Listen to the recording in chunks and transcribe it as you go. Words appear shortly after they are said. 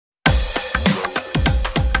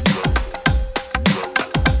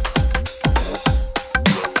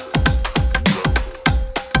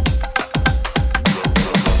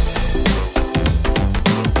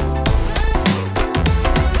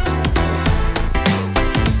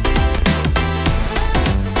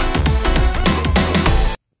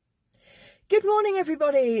morning,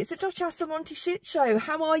 everybody. It's the Duchess of Monty Shit Show.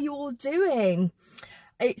 How are you all doing?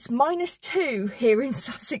 It's -2 here in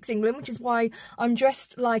Sussex, England, which is why I'm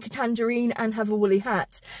dressed like a tangerine and have a woolly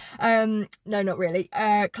hat. No, not really.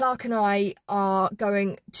 Clark and I are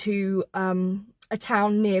going to a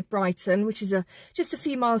town near Brighton, which is just a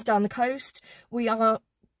few miles down the coast. We are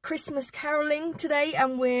Christmas caroling today,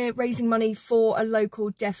 and we're raising money for a local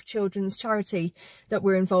deaf children's charity that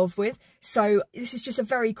we're involved with. So this is just a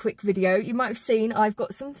very quick video. You might have seen I've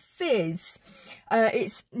got some fizz.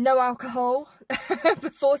 It's no alcohol.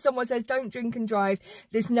 Before someone says don't drink and drive,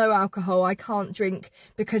 there's no alcohol. I can't drink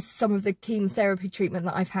because some of the chemotherapy treatment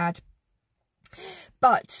that I've had.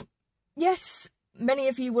 But yes, many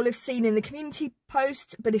of you will have seen in the community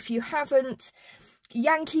post, but if you haven't,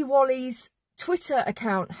 Yankee Wally's Twitter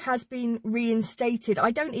account has been reinstated.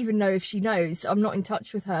 I don't even know if she knows. I'm not in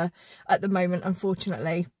touch with her at the moment,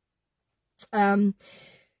 unfortunately.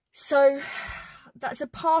 So that's a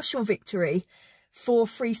partial victory for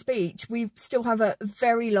free speech. We still have a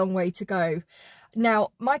very long way to go.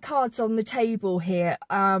 Now, my card's on the table here.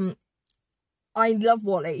 I love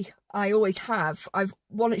Wally. I always have.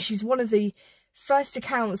 She's one of the first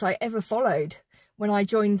accounts I ever followed when I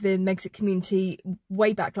joined the Megxit community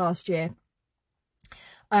way back last year.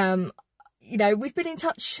 You know, we've been in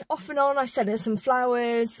touch off and on. I sent her some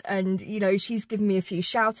flowers and, you know, she's given me a few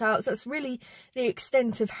shout outs. That's really the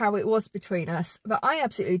extent of how it was between us. But I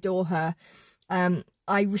absolutely adore her.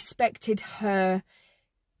 I respected her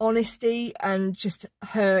honesty and just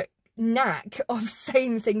her knack of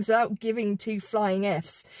saying things without giving two flying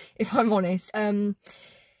Fs, if I'm honest.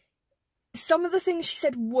 Some of the things she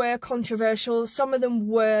said were controversial. Some of them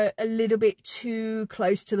were a little bit too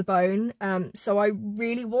close to the bone. So I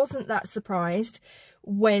really wasn't that surprised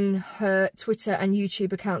when her Twitter and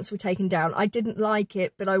YouTube accounts were taken down. I didn't like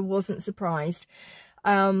it, but I wasn't surprised.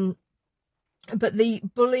 But the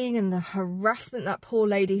bullying and the harassment that poor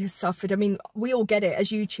lady has suffered, I mean, we all get it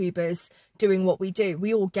as YouTubers doing what we do.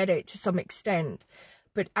 We all get it to some extent,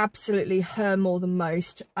 but absolutely her more than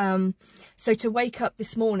most. So to wake up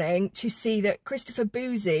this morning to see that Christopher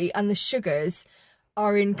Bouzy and the Sugars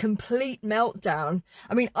are in complete meltdown.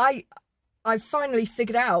 I mean, I've finally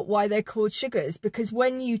figured out why they're called Sugars, because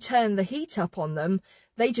when you turn the heat up on them,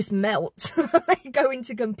 they just melt. They go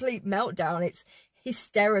into complete meltdown. It's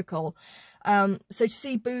hysterical. So to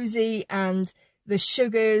see Bouzy and the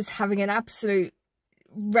Sugars having an absolute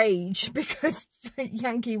rage because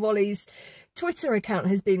Yankee Wally's Twitter account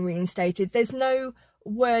has been reinstated. There's no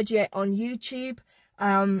word yet on YouTube.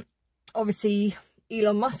 Obviously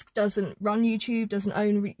Elon Musk doesn't run YouTube, doesn't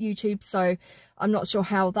own YouTube, so I'm not sure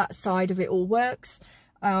how that side of it all works.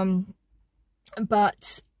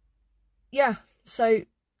 But yeah, so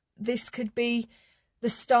this could be the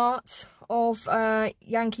start of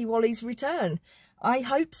Yankee Wally's return. I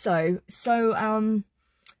hope so. So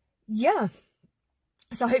yeah.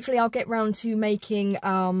 So hopefully I'll get round to making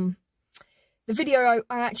the video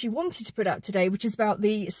I actually wanted to put out today, which is about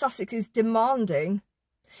the Sussexes demanding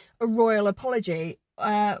a royal apology.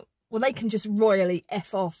 Well, they can just royally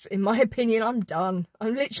F off, in my opinion. I'm done.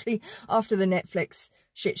 I'm literally, after the Netflix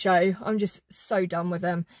shit show, I'm just so done with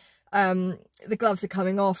them. The gloves are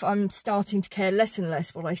coming off. I'm starting to care less and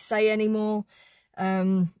less what I say anymore.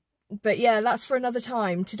 But yeah, that's for another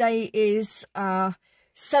time. Today is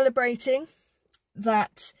celebrating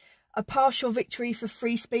that a partial victory for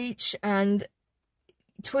free speech, and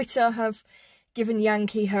Twitter have given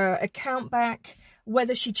Yankee her account back.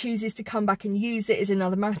 Whether she chooses to come back and use it is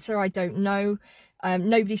another matter. I don't know.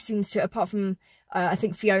 Nobody seems to, apart from I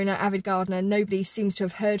think Fiona, Avid Gardener, nobody seems to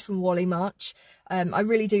have heard from Wally much. I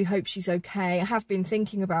really do hope she's okay. I have been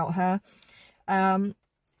thinking about her.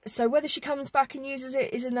 So whether she comes back and uses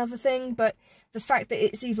it is another thing, but the fact that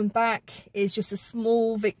it's even back is just a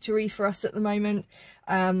small victory for us at the moment.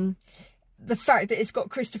 The fact that it's got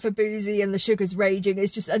Christopher Bouzy and the Sugars raging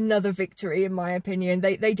is just another victory, in my opinion.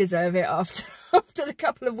 They deserve it after the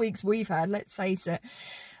couple of weeks we've had, let's face it.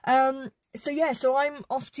 So yeah, so I'm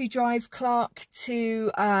off to drive Clark to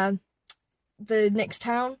the next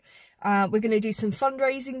town. We're going to do some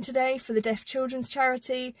fundraising today for the deaf children's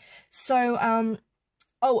charity. So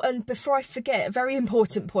oh, and before I forget, a very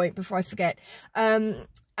important point before I forget,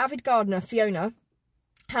 Avid Gardener Fiona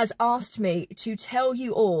has asked me to tell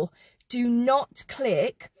you all, do not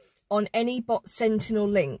click on any bot sentinel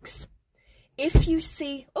links. If you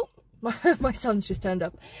see, oh, my son's just turned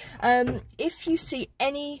up. If you see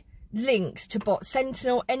any links to bot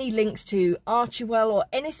sentinel, any links to Archewell or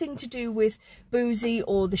anything to do with Bouzy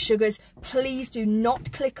or the Sugars, please do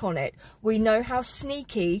not click on it. We know how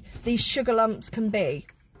sneaky these Sugarlumps can be.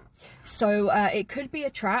 So it could be a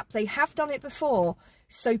trap. They have done it before.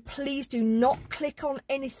 So please do not click on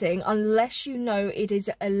anything unless you know it is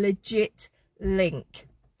a legit link.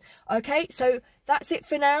 Okay, so that's it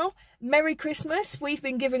for now. Merry Christmas. We've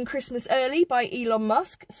been given Christmas early by Elon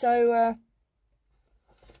Musk. So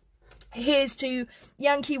here's to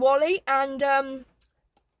Yankee Wally, and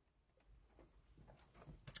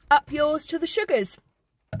up yours to the sugars.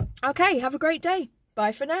 Okay, have a great day.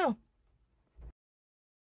 Bye for now.